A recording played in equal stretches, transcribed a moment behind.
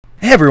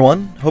Hey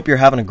everyone, hope you're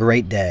having a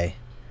great day.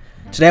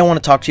 Today I want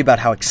to talk to you about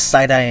how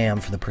excited I am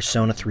for the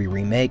Persona 3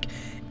 remake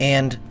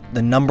and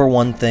the number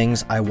one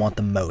things I want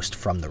the most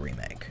from the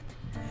remake.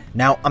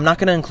 Now, I'm not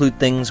going to include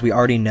things we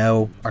already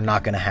know are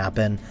not going to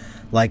happen,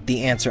 like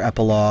the answer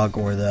epilogue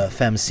or the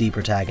FemC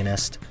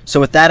protagonist.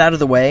 So with that out of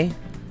the way,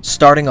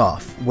 starting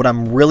off, what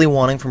I'm really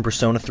wanting from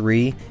Persona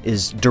 3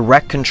 is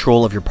direct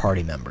control of your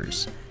party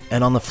members,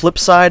 and on the flip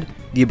side,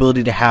 the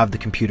ability to have the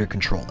computer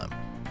control them.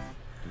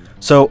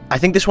 So, I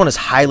think this one is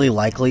highly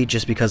likely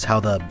just because how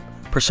the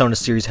Persona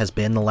series has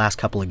been the last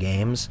couple of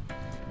games.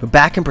 But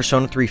back in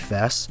Persona 3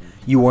 FES,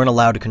 you weren't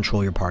allowed to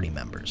control your party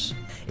members.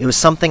 It was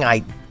something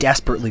I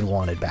desperately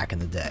wanted back in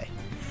the day.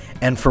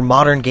 And for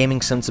modern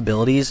gaming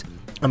sensibilities,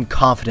 I'm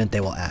confident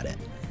they will add it.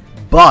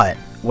 But,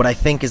 what I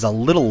think is a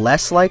little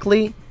less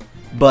likely,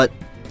 but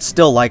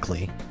still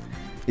likely,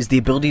 is the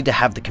ability to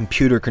have the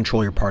computer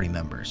control your party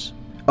members.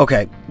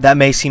 Okay, that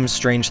may seem a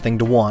strange thing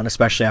to want,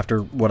 especially after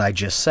what I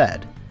just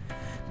said.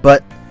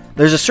 But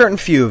there's a certain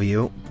few of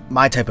you,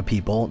 my type of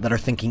people, that are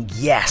thinking,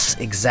 yes,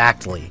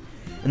 exactly.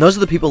 And those are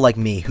the people like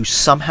me who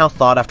somehow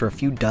thought after a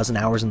few dozen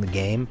hours in the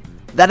game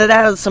that it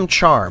added some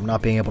charm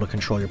not being able to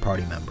control your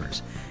party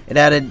members. It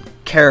added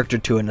character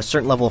to it and a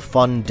certain level of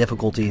fun,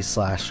 difficulty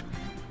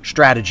 /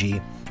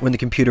 strategy when the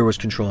computer was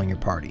controlling your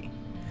party.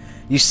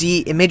 You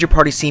see, it made your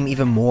party seem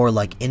even more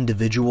like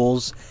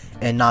individuals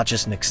and not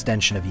just an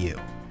extension of you.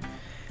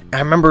 I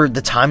remember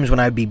the times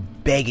when I'd be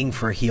begging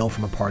for a heal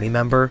from a party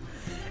member,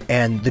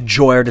 and the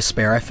joy or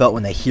despair I felt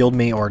when they healed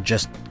me or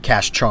just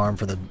cast Charm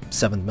for the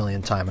 7th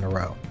millionth time in a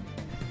row.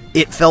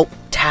 It felt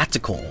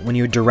tactical when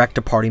you would direct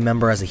a party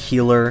member as a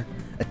healer,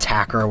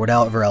 attacker, or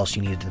whatever else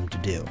you needed them to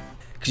do.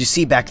 Because you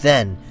see, back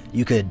then,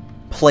 you could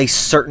place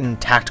certain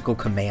tactical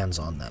commands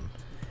on them,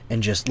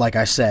 and just, like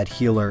I said,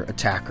 healer,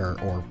 attacker,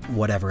 or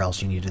whatever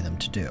else you needed them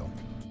to do.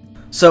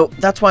 So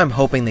that's why I'm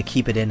hoping they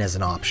keep it in as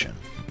an option.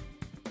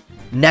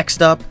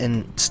 Next up,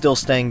 and still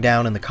staying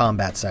down in the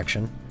combat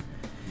section,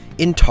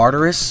 in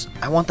Tartarus,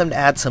 I want them to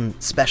add some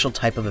special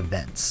type of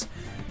events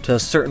to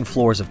certain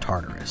floors of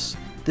Tartarus.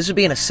 This would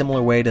be in a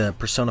similar way to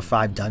Persona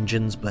 5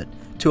 dungeons, but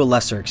to a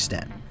lesser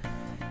extent.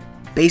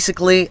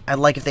 Basically, I'd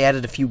like if they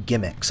added a few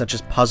gimmicks, such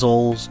as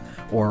puzzles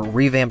or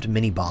revamped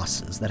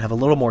mini-bosses that have a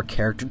little more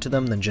character to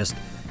them than just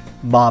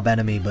mob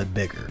enemy but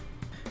bigger.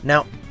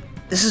 Now,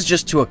 this is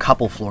just to a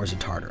couple floors of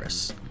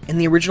Tartarus. In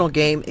the original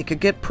game, it could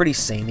get pretty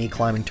samey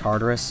climbing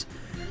Tartarus,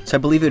 so I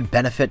believe it would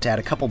benefit to add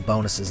a couple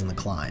bonuses in the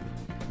climb.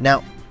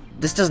 Now,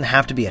 this doesn't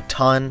have to be a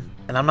ton,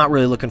 and I'm not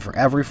really looking for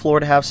every floor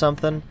to have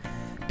something,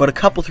 but a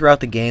couple throughout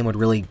the game would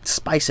really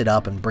spice it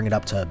up and bring it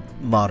up to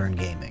modern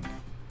gaming.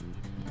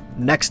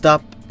 Next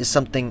up is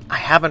something I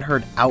haven't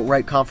heard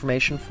outright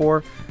confirmation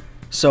for,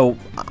 so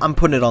I'm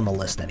putting it on the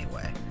list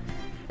anyway,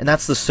 and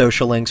that's the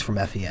social links from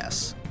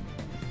FES.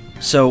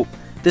 So,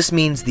 this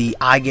means the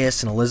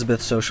Aegis and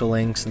Elizabeth social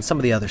links and some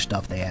of the other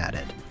stuff they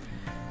added.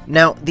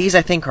 Now, these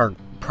I think are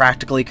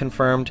practically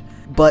confirmed,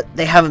 but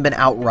they haven't been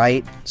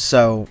outright,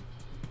 so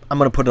I'm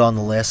going to put it on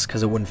the list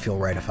because it wouldn't feel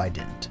right if I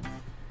didn't.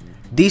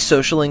 These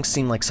social links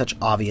seem like such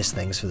obvious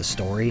things for the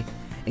story,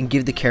 and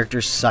give the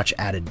characters such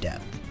added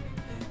depth.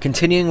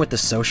 Continuing with the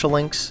social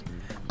links,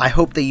 I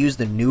hope they use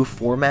the new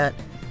format,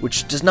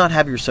 which does not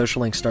have your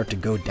social links start to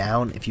go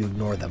down if you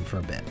ignore them for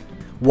a bit.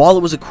 While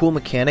it was a cool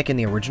mechanic in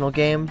the original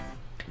game,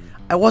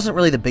 I wasn't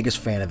really the biggest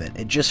fan of it.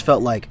 It just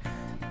felt like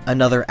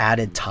another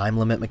added time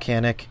limit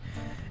mechanic,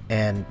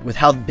 and with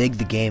how big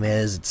the game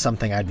is, it's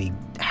something I'd be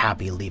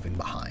happy leaving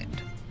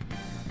behind.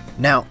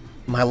 Now,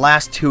 my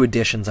last two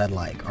additions I'd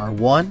like are: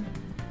 one,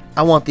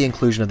 I want the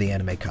inclusion of the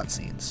anime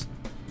cutscenes.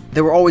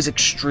 They were always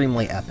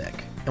extremely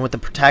epic, and with the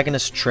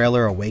protagonist's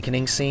trailer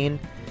awakening scene,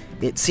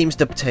 it seems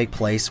to take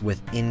place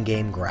with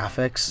in-game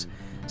graphics,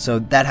 so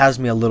that has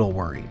me a little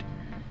worried.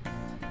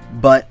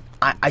 But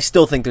I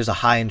still think there's a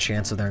high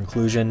chance of their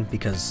inclusion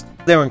because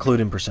they were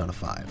included in Persona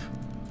 5.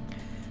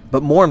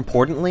 But more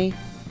importantly,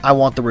 I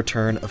want the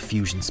return of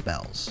fusion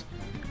spells.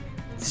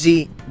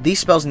 See, these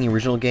spells in the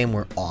original game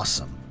were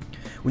awesome,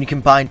 when you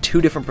combine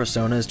two different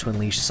personas to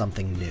unleash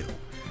something new.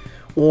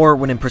 Or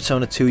when in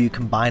Persona 2 you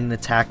combine an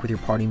attack with your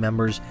party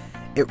members,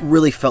 it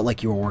really felt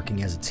like you were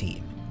working as a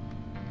team.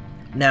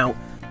 Now,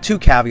 two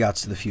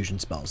caveats to the fusion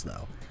spells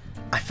though.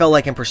 I felt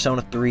like in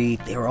Persona 3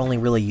 they were only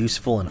really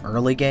useful in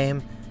early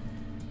game,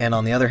 and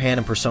on the other hand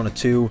in Persona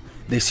 2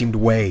 they seemed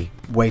way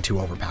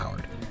too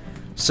overpowered.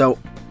 So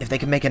if they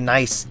could make a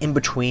nice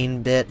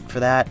in-between bit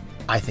for that,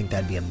 I think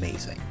that'd be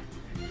amazing.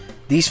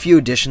 These few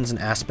additions and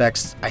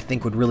aspects I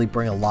think would really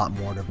bring a lot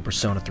more to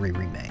Persona 3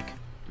 Remake.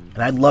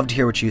 And I'd love to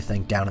hear what you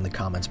think down in the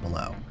comments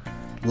below.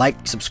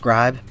 Like,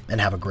 subscribe, and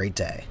have a great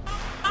day.